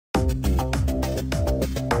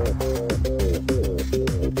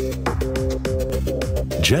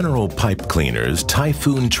General Pipe Cleaner's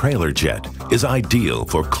Typhoon Trailer Jet is ideal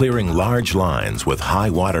for clearing large lines with high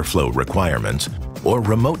water flow requirements or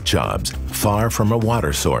remote jobs far from a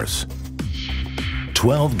water source.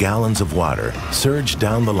 12 gallons of water surge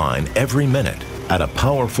down the line every minute at a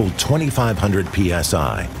powerful 2,500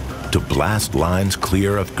 psi to blast lines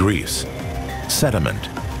clear of grease, sediment,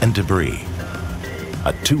 and debris.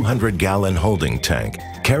 A 200-gallon holding tank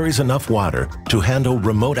carries enough water to handle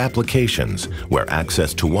remote applications where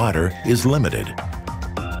access to water is limited.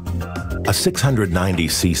 A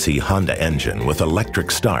 690cc Honda engine with electric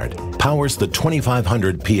start powers the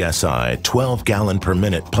 2,500 psi 12-gallon per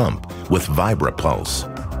minute pump with Vibra-Pulse.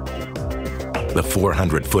 The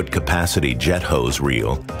 400-foot capacity jet hose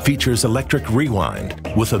reel features electric rewind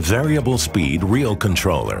with a variable speed reel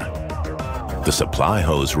controller. The supply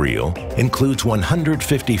hose reel includes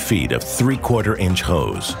 150 feet of 3/4-inch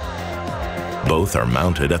hose. Both are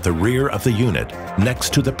mounted at the rear of the unit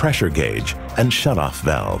next to the pressure gauge and shutoff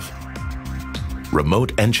valve.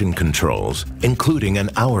 Remote engine controls, including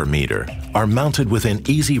an hour meter, are mounted within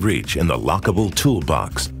easy reach in the lockable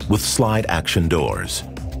toolbox with slide action doors.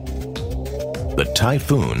 The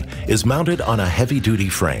Typhoon is mounted on a heavy-duty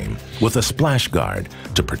frame with a splash guard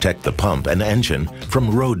to protect the pump and engine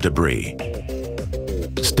from road debris.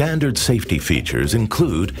 Standard safety features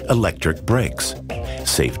include electric brakes,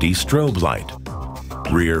 safety strobe light,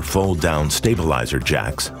 rear fold-down stabilizer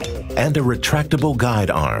jacks, and a retractable guide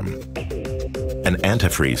arm. An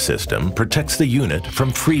antifreeze system protects the unit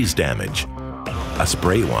from freeze damage. A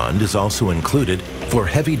spray wand is also included for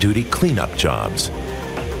heavy-duty cleanup jobs.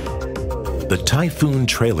 The Typhoon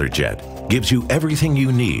Trailer Jet gives you everything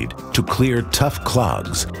you need to clear tough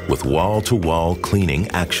clogs with wall-to-wall cleaning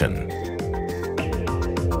action.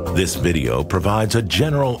 This video provides a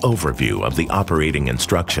general overview of the operating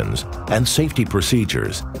instructions and safety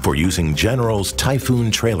procedures for using General's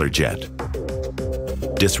Typhoon Trailer Jet.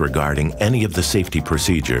 Disregarding any of the safety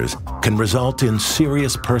procedures can result in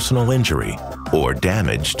serious personal injury or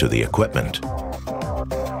damage to the equipment.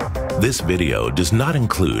 This video does not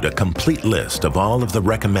include a complete list of all of the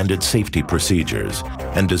recommended safety procedures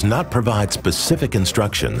and does not provide specific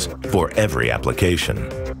instructions for every application.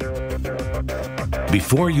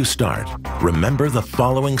 Before you start, remember the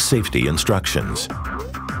following safety instructions.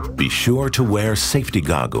 Be sure to wear safety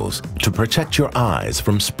goggles to protect your eyes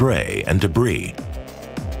from spray and debris.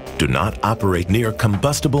 Do not operate near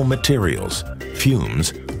combustible materials,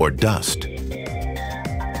 fumes, or dust.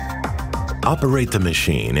 Operate the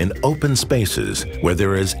machine in open spaces where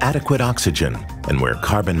there is adequate oxygen and where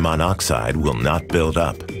carbon monoxide will not build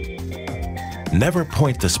up. Never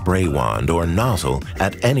point the spray wand or nozzle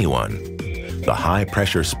at anyone. The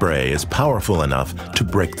high-pressure spray is powerful enough to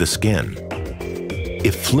break the skin.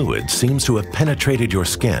 If fluid seems to have penetrated your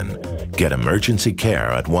skin, get emergency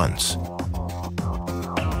care at once.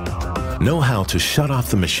 Know how to shut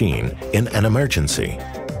off the machine in an emergency.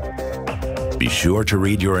 Be sure to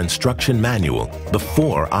read your instruction manual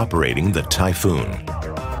before operating the Typhoon.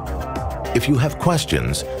 If you have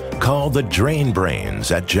questions, call the Drain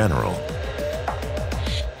Brains at General.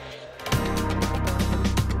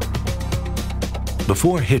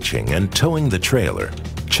 Before hitching and towing the trailer,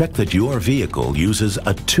 check that your vehicle uses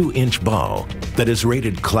a 2-inch ball that is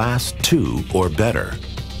rated Class 2 or better.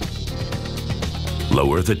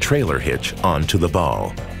 Lower the trailer hitch onto the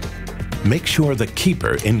ball. Make sure the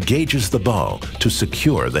keeper engages the ball to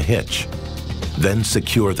secure the hitch. Then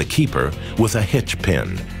secure the keeper with a hitch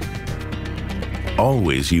pin.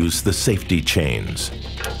 Always use the safety chains.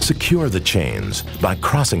 Secure the chains by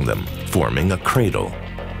crossing them, forming a cradle.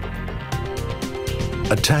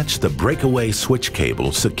 Attach the breakaway switch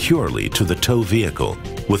cable securely to the tow vehicle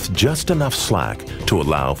with just enough slack to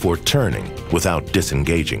allow for turning without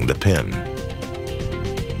disengaging the pin.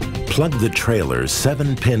 Plug the trailer's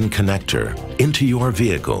 7-pin connector into your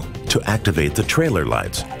vehicle to activate the trailer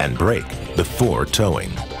lights and brake before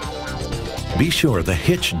towing. Be sure the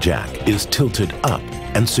hitch jack is tilted up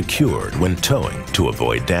and secured when towing to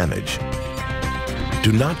avoid damage.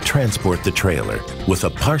 Do not transport the trailer with a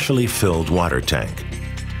partially filled water tank.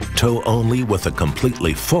 Tow only with a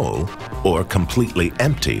completely full or completely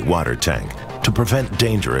empty water tank to prevent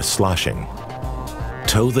dangerous sloshing.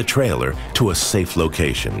 Tow the trailer to a safe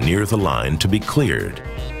location near the line to be cleared.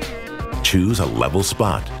 Choose a level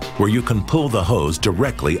spot where you can pull the hose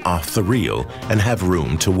directly off the reel and have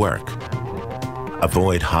room to work.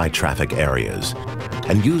 Avoid high traffic areas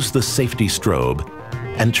and use the safety strobe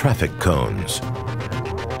and traffic cones.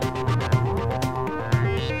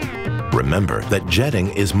 Remember that jetting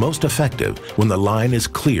is most effective when the line is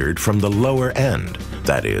cleared from the lower end,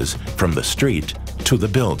 that is, from the street to the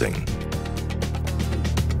building.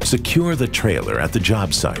 Secure the trailer at the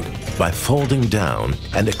job site by folding down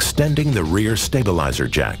and extending the rear stabilizer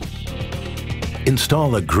jack.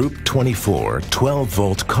 Install a Group 24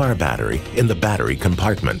 12-volt car battery in the battery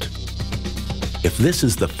compartment. If this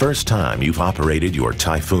is the first time you've operated your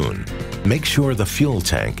Typhoon, make sure the fuel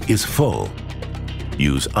tank is full.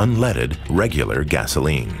 Use unleaded, regular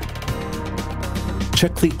gasoline.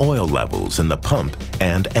 Check the oil levels in the pump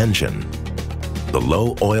and engine. The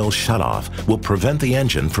low oil shutoff will prevent the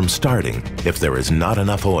engine from starting if there is not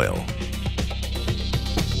enough oil.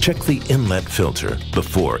 Check the inlet filter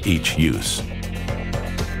before each use.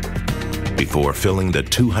 Before filling the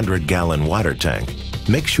 200-gallon water tank,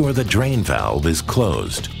 make sure the drain valve is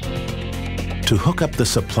closed. To hook up the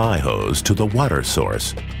supply hose to the water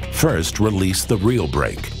source, first release the reel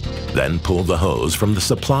brake, then pull the hose from the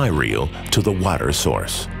supply reel to the water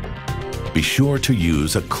source. Be sure to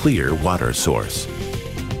use a clear water source.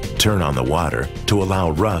 Turn on the water to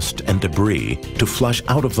allow rust and debris to flush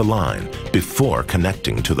out of the line before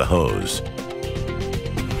connecting to the hose.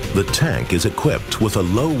 The tank is equipped with a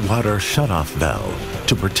low water shutoff valve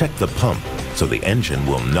to protect the pump so the engine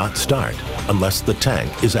will not start unless the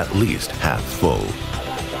tank is at least half full.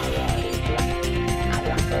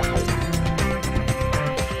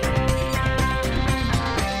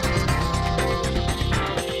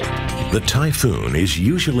 The Typhoon is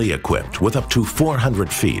usually equipped with up to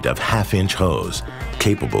 400 feet of half-inch hose,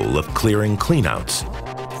 capable of clearing cleanouts,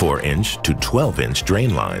 4-inch to 12-inch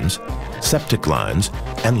drain lines, septic lines,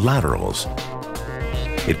 and laterals.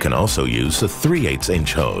 It can also use a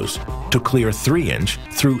 3/8-inch hose to clear 3-inch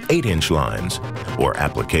through 8-inch lines, or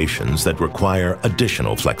applications that require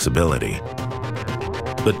additional flexibility.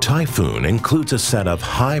 The Typhoon includes a set of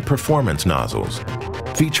high-performance nozzles,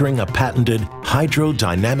 featuring a patented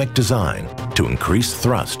hydrodynamic design to increase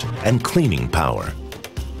thrust and cleaning power.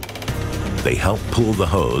 They help pull the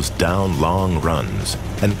hose down long runs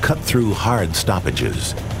and cut through hard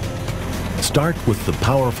stoppages. Start with the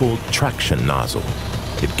powerful traction nozzle.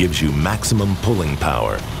 It gives you maximum pulling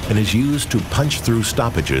power and is used to punch through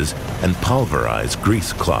stoppages and pulverize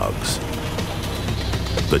grease clogs.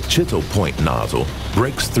 The chisel point nozzle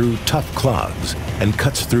breaks through tough clogs and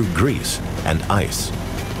cuts through grease and ice.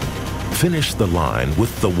 Finish the line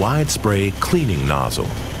with the wide spray cleaning nozzle.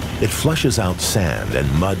 It flushes out sand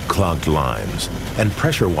and mud-clogged lines and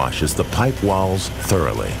pressure washes the pipe walls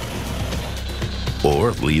thoroughly.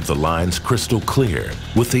 Or leave the lines crystal clear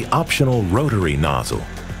with the optional rotary nozzle.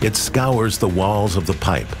 It scours the walls of the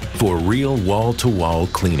pipe for real wall-to-wall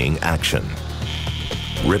cleaning action.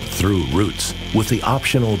 Rip through roots with the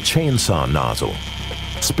optional chainsaw nozzle.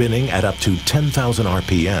 Spinning at up to 10,000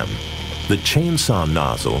 RPM, the chainsaw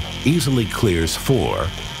nozzle easily clears 4,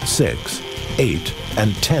 6, 8,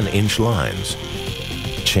 and 10-inch lines.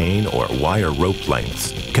 Chain or wire rope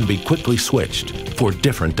lengths can be quickly switched for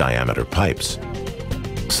different diameter pipes.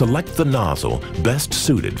 Select the nozzle best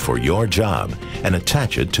suited for your job and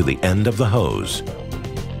attach it to the end of the hose.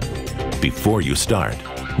 Before you start,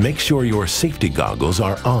 make sure your safety goggles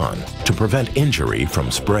are on to prevent injury from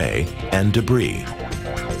spray and debris.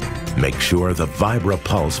 Make sure the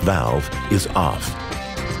Vibra-Pulse valve is off.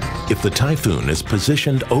 If the Typhoon is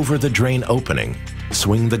positioned over the drain opening,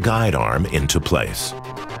 swing the guide arm into place.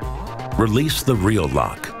 Release the reel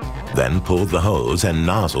lock. Then pull the hose and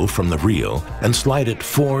nozzle from the reel and slide it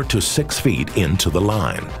 4 to 6 feet into the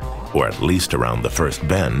line, or at least around the first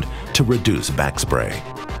bend to reduce backspray.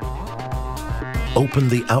 Open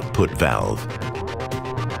the output valve.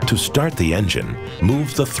 To start the engine,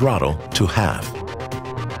 move the throttle to half.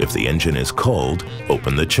 If the engine is cold,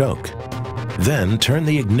 open the choke. Then turn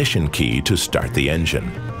the ignition key to start the engine.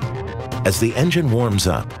 As the engine warms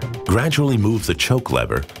up, gradually move the choke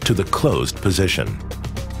lever to the closed position.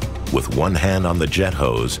 With one hand on the jet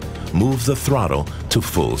hose, move the throttle to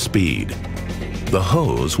full speed. The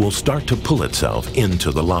hose will start to pull itself into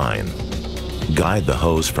the line. Guide the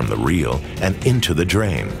hose from the reel and into the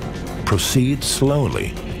drain. Proceed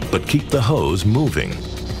slowly, but keep the hose moving.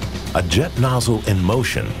 A jet nozzle in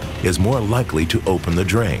motion is more likely to open the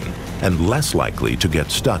drain and less likely to get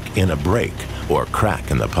stuck in a break or crack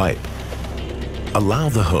in the pipe. Allow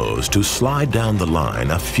the hose to slide down the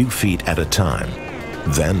line a few feet at a time.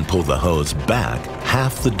 Then pull the hose back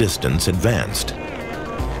half the distance advanced.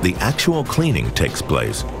 The actual cleaning takes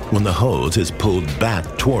place when the hose is pulled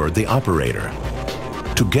back toward the operator.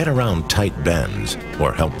 To get around tight bends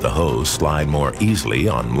or help the hose slide more easily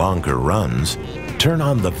on longer runs, turn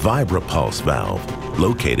on the Vibra-Pulse valve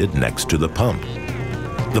located next to the pump.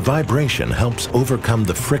 The vibration helps overcome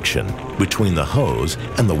the friction between the hose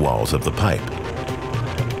and the walls of the pipe.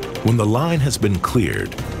 When the line has been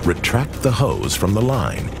cleared, retract the hose from the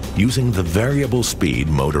line using the variable speed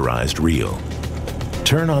motorized reel.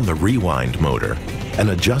 Turn on the rewind motor and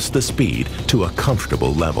adjust the speed to a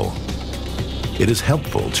comfortable level. It is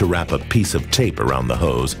helpful to wrap a piece of tape around the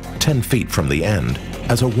hose 10 feet from the end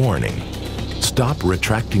as a warning. Stop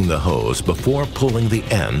retracting the hose before pulling the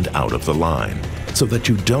end out of the line so that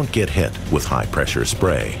you don't get hit with high-pressure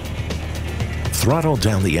spray. Throttle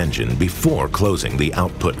down the engine before closing the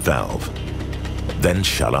output valve. Then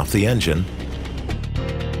shut off the engine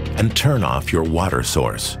and turn off your water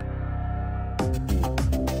source.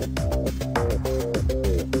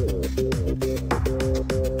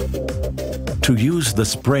 To use the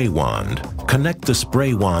spray wand, connect the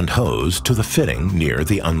spray wand hose to the fitting near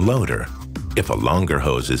the unloader. If a longer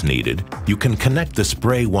hose is needed, you can connect the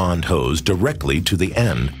spray wand hose directly to the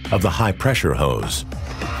end of the high-pressure hose.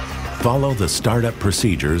 Follow the startup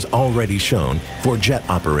procedures already shown for jet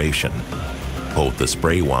operation. Hold the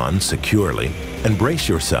spray wand securely and brace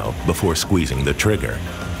yourself before squeezing the trigger.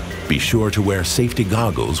 Be sure to wear safety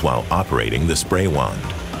goggles while operating the spray wand.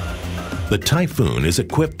 The Typhoon is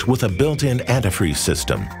equipped with a built-in antifreeze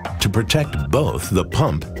system to protect both the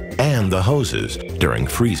pump and the hoses during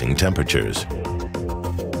freezing temperatures.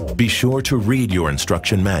 Be sure to read your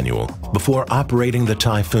instruction manual before operating the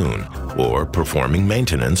Typhoon or performing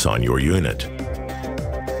maintenance on your unit.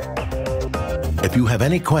 If you have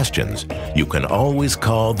any questions, you can always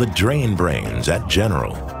call the Drain Brains at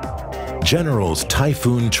General. General's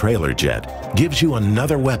Typhoon Trailer Jet gives you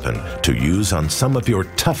another weapon to use on some of your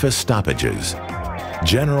toughest stoppages.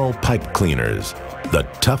 General Pipe Cleaners, the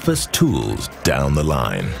toughest tools down the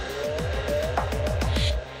line.